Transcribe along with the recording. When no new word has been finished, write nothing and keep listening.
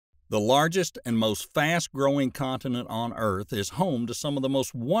The largest and most fast-growing continent on Earth is home to some of the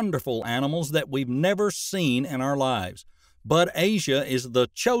most wonderful animals that we've never seen in our lives. But Asia is the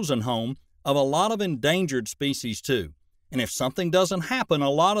chosen home of a lot of endangered species too. And if something doesn't happen, a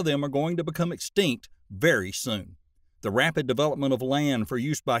lot of them are going to become extinct very soon. The rapid development of land for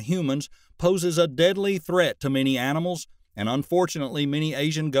use by humans poses a deadly threat to many animals, and unfortunately many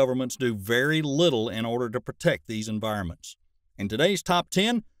Asian governments do very little in order to protect these environments. In today's Top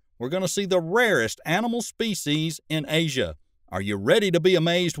 10, we're going to see the rarest animal species in Asia. Are you ready to be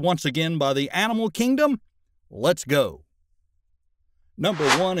amazed once again by the animal kingdom? Let's go. Number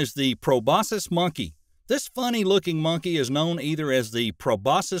 1 is the proboscis monkey. This funny-looking monkey is known either as the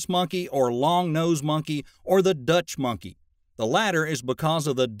proboscis monkey or long-nosed monkey or the Dutch monkey. The latter is because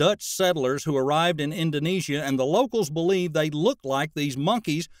of the Dutch settlers who arrived in Indonesia, and the locals believe they look like these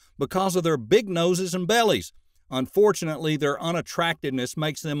monkeys because of their big noses and bellies. Unfortunately, their unattractiveness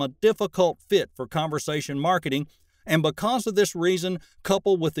makes them a difficult fit for conversation marketing, and because of this reason,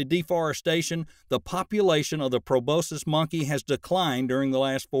 coupled with the deforestation, the population of the proboscis monkey has declined during the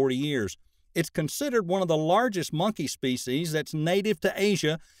last 40 years. It's considered one of the largest monkey species that's native to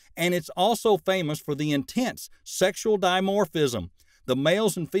Asia, and it's also famous for the intense sexual dimorphism. The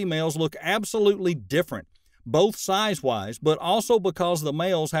males and females look absolutely different, both size-wise, but also because the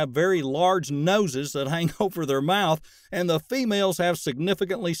males have very large noses that hang over their mouth, and the females have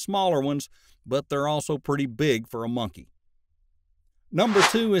significantly smaller ones, but they're also pretty big for a monkey. Number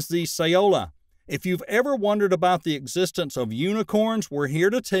 2 is the saola. If you've ever wondered about the existence of unicorns, we're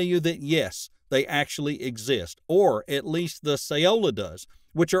here to tell you that yes, they actually exist, or at least the saola does,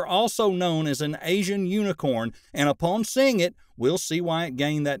 which are also known as an Asian unicorn, and upon seeing it, we'll see why it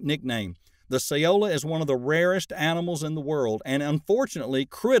gained that nickname. The saola is one of the rarest animals in the world and unfortunately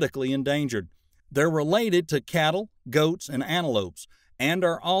critically endangered. They're related to cattle, goats, and antelopes, and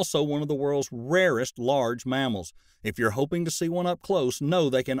are also one of the world's rarest large mammals. If you're hoping to see one up close, know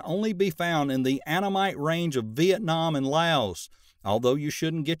they can only be found in the Annamite range of Vietnam and Laos, although you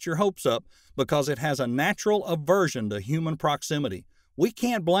shouldn't get your hopes up because it has a natural aversion to human proximity. We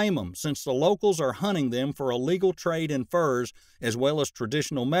can't blame them, since the locals are hunting them for illegal trade in furs, as well as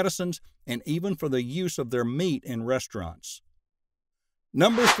traditional medicines, and even for the use of their meat in restaurants.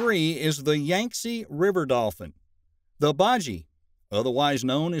 Number 3 is the Yangtze River dolphin. The baji, otherwise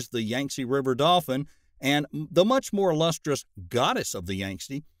known as the Yangtze River dolphin, and the much more illustrious goddess of the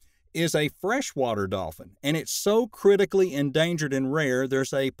Yangtze, is a freshwater dolphin, and it's so critically endangered and rare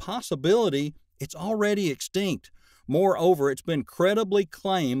there's a possibility it's already extinct. Moreover, it's been credibly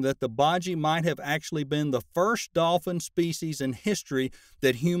claimed that the baji might have actually been the first dolphin species in history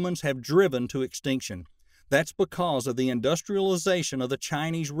that humans have driven to extinction. That's because of the industrialization of the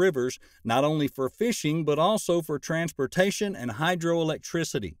Chinese rivers, not only for fishing but also for transportation and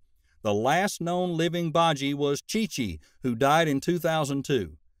hydroelectricity. The last known living baji was Chi-Chi, who died in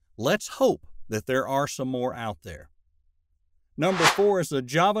 2002. Let's hope that there are some more out there. Number 4 is the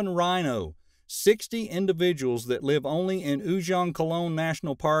Javan rhino. 60 individuals that live only in Ujung Kulon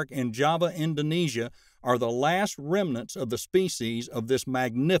National Park in Java, Indonesia, are the last remnants of the species of this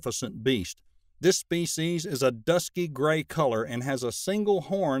magnificent beast. This species is a dusky gray color and has a single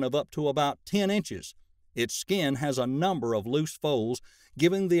horn of up to about 10 inches. Its skin has a number of loose folds,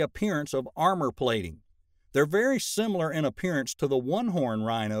 giving the appearance of armor plating. They're very similar in appearance to the one-horn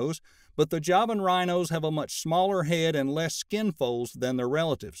rhinos, but the Javan rhinos have a much smaller head and less skin folds than their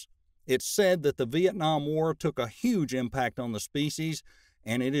relatives. It's said that the Vietnam War took a huge impact on the species,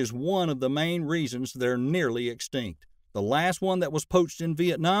 and it is one of the main reasons they're nearly extinct. The last one that was poached in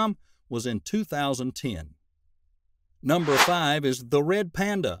Vietnam was in 2010. Number 5 is the red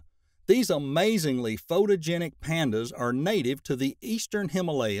panda. These amazingly photogenic pandas are native to the eastern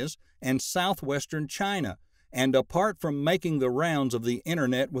Himalayas and southwestern China, and apart from making the rounds of the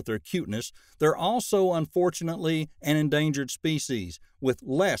internet with their cuteness, they're also unfortunately an endangered species, with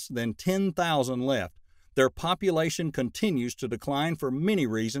less than 10,000 left. Their population continues to decline for many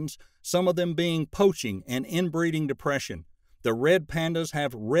reasons, some of them being poaching and inbreeding depression. The red pandas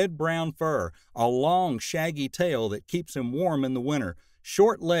have red-brown fur, a long shaggy tail that keeps them warm in the winter,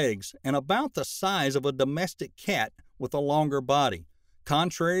 short legs, and about the size of a domestic cat with a longer body.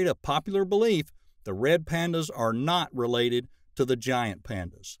 Contrary to popular belief, the red pandas are not related to the giant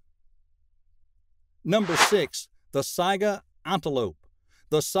pandas. Number 6, the saiga antelope.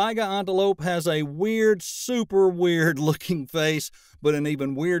 The saiga antelope has a weird, super weird looking face, but an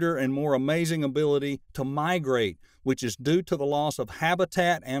even weirder and more amazing ability to migrate, which is due to the loss of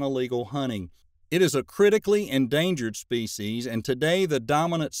habitat and illegal hunting. It is a critically endangered species, and today the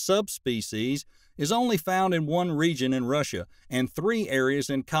dominant subspecies is only found in one region in Russia and 3 areas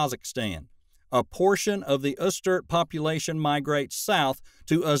in Kazakhstan. A portion of the Usturt population migrates south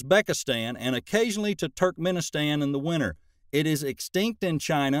to Uzbekistan and occasionally to Turkmenistan in the winter. It is extinct in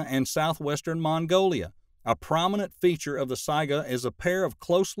China and southwestern Mongolia. A prominent feature of the saiga is a pair of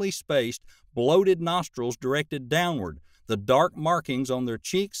closely spaced, bloated nostrils directed downward, the dark markings on their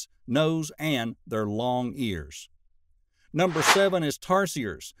cheeks, nose, and their long ears. Number 7 is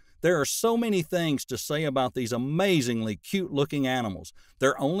tarsiers. There are so many things to say about these amazingly cute-looking animals.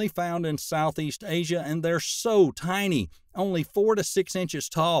 They're only found in Southeast Asia, and they're so tiny, only 4 to 6 inches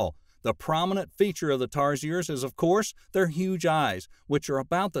tall. The prominent feature of the tarsiers is, of course, their huge eyes, which are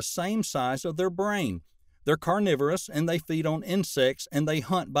about the same size of their brain. They're carnivorous, and they feed on insects, and they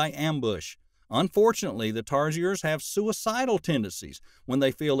hunt by ambush. Unfortunately, the tarsiers have suicidal tendencies. When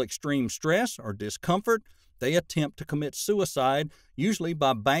they feel extreme stress or discomfort, they attempt to commit suicide, usually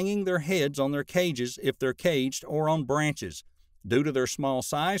by banging their heads on their cages if they're caged, or on branches. Due to their small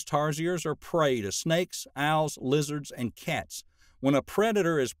size, tarsiers are prey to snakes, owls, lizards, and cats. When a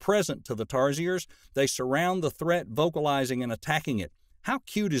predator is present to the tarsiers, they surround the threat, vocalizing and attacking it. How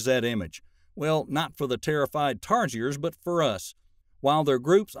cute is that image? Well, not for the terrified tarsiers, but for us. While their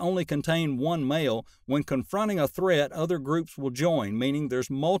groups only contain one male, when confronting a threat, other groups will join, meaning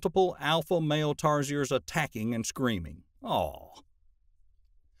there's multiple alpha male tarsiers attacking and screaming. Aww.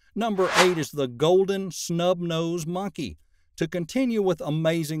 Number 8 is the golden snub-nosed monkey. To continue with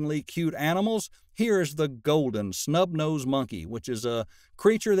amazingly cute animals, here is the golden snub-nosed monkey, which is a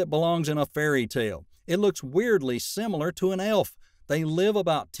creature that belongs in a fairy tale. It looks weirdly similar to an elf. They live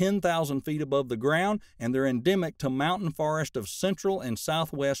about 10,000 feet above the ground, and they're endemic to mountain forest of central and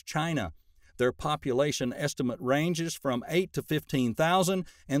southwest China. Their population estimate ranges from 8 to 15,000,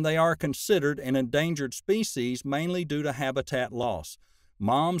 and they are considered an endangered species mainly due to habitat loss.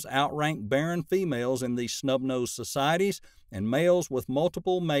 Moms outrank barren females in these snub-nosed societies, and males with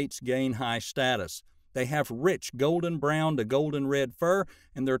multiple mates gain high status. They have rich golden brown to golden red fur,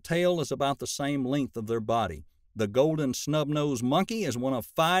 and their tail is about the same length of their body. The golden snub-nosed monkey is one of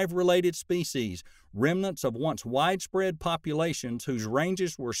 5 related species, remnants of once widespread populations whose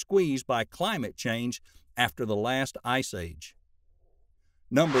ranges were squeezed by climate change after the last ice age.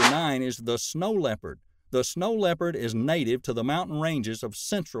 Number 9 is the snow leopard. The snow leopard is native to the mountain ranges of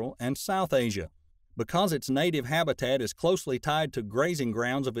Central and South Asia. Because its native habitat is closely tied to grazing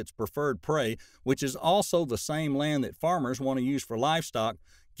grounds of its preferred prey, which is also the same land that farmers want to use for livestock,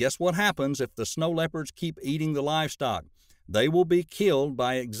 guess what happens if the snow leopards keep eating the livestock? They will be killed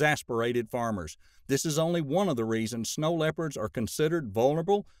by exasperated farmers. This is only one of the reasons snow leopards are considered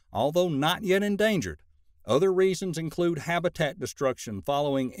vulnerable, although not yet endangered. Other reasons include habitat destruction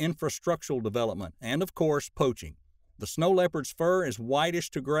following infrastructural development and, of course, poaching. The snow leopard's fur is whitish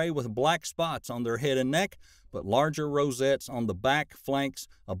to gray with black spots on their head and neck, but larger rosettes on the back, flanks,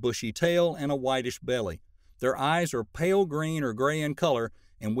 a bushy tail, and a whitish belly. Their eyes are pale green or gray in color,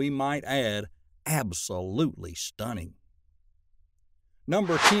 and we might add, absolutely stunning.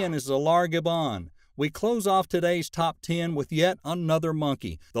 Number 10 is the largibon. We close off today's top 10 with yet another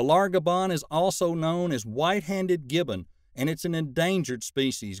monkey. The largibon is also known as white-handed gibbon, and it's an endangered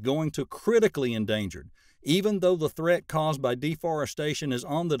species, going to critically endangered. Even though the threat caused by deforestation is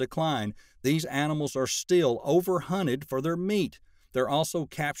on the decline, these animals are still overhunted for their meat. They're also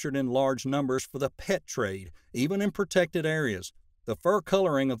captured in large numbers for the pet trade, even in protected areas. The fur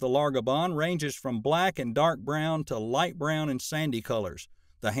coloring of the largibon ranges from black and dark brown to light brown and sandy colors.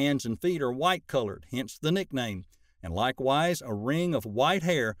 The hands and feet are white colored, hence the nickname, and likewise a ring of white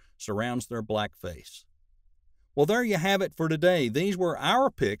hair surrounds their black face. Well, there you have it for today. These were our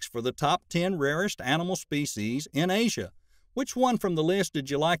picks for the top 10 rarest animal species in Asia. Which one from the list did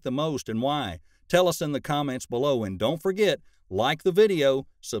you like the most and why? Tell us in the comments below, and don't forget, like the video,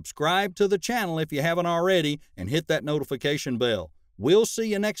 subscribe to the channel if you haven't already, and hit that notification bell. We'll see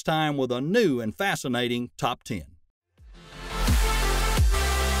you next time with a new and fascinating Top 10.